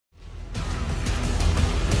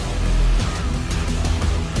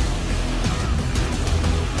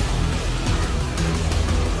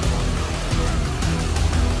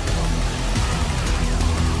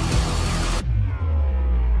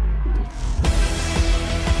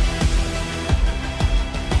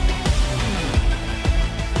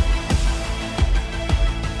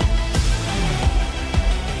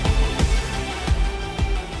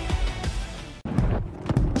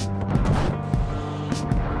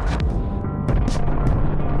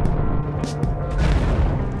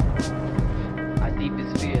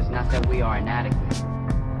we are inadequate.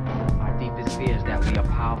 Our deepest fear is that we are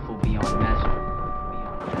powerful beyond measure.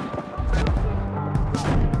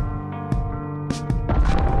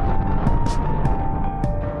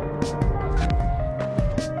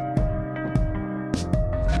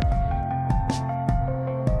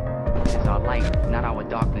 It is our light, not our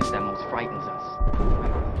darkness, that most frightens us.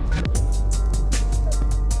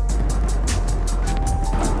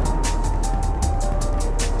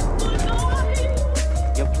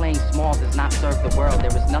 Playing small does not serve the world.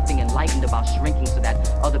 There is nothing enlightened about shrinking so that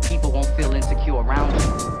other people won't feel insecure around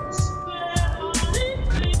you.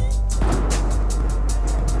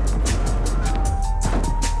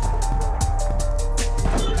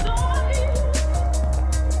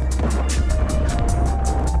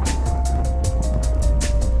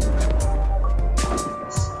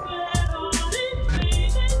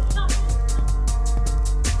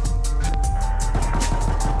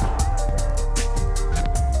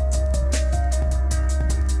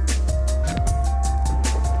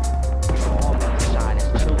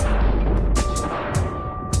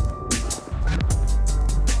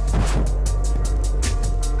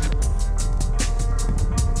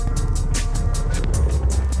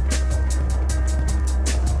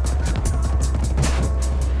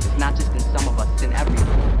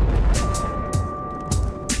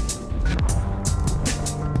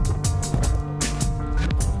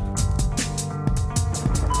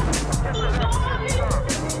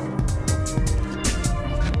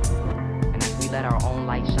 Let our own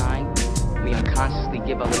light shine, we unconsciously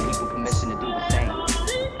give other people permission to do the same,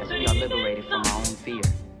 as we are liberated from our own fear.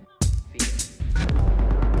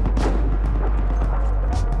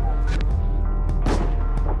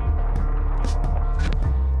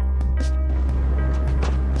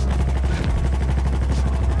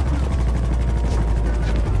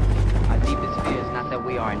 Our deepest fear is not that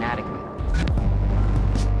we are inadequate.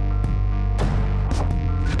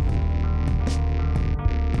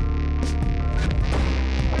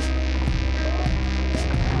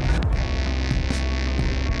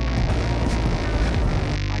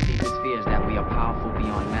 Powerful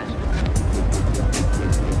beyond measure.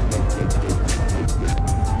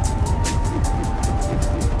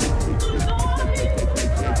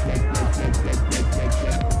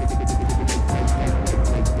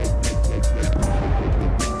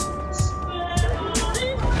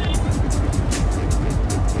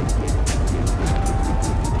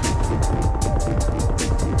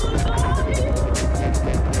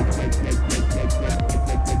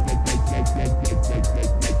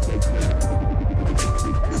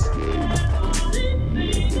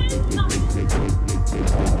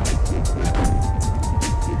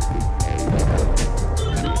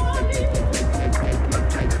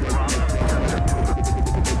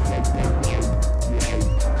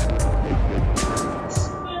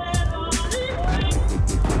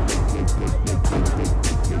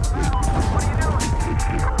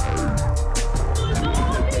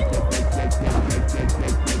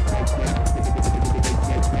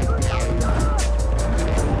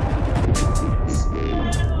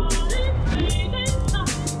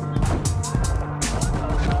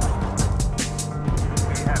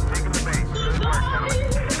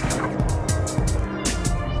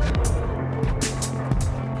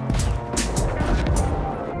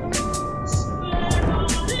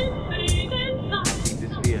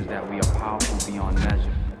 Beyond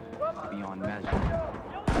measure. Beyond measure.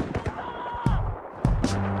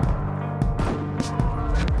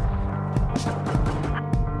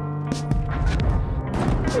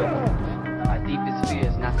 Our deepest fear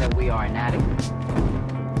is not that we are inadequate.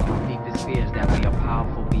 Our deepest fear is that we are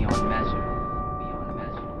powerful beyond measure. Beyond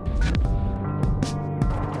measure.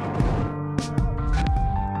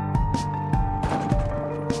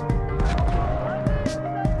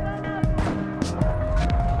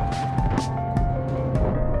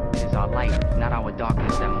 It is our light, not our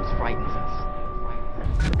darkness, that most frightens us.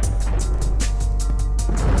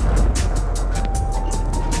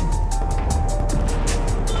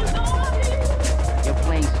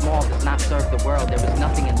 Small does not serve the world. There is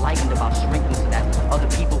nothing enlightened about shrinking so that other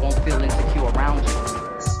people won't feel insecure around you.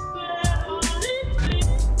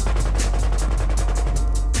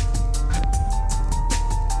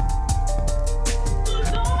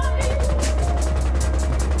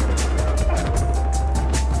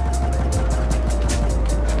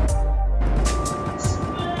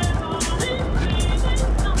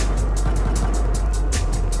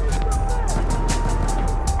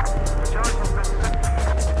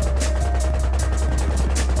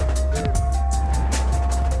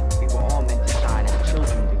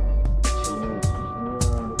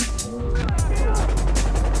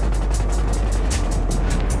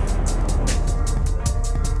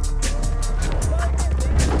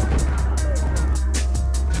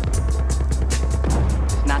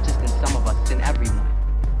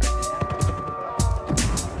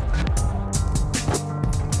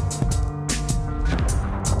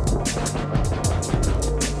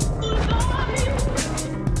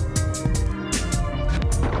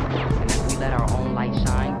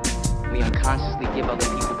 we unconsciously give other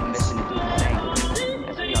people permission to do the same,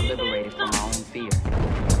 as we are liberated from our own fear.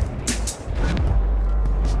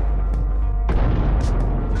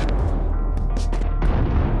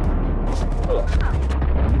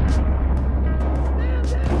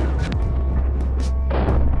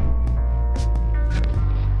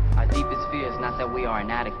 Our deepest fear is not that we are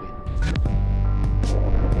inadequate.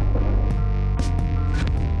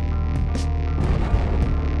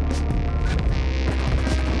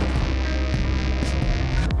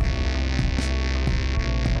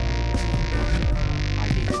 Our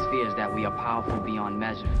deepest fear is that we are powerful beyond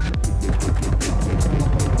measure.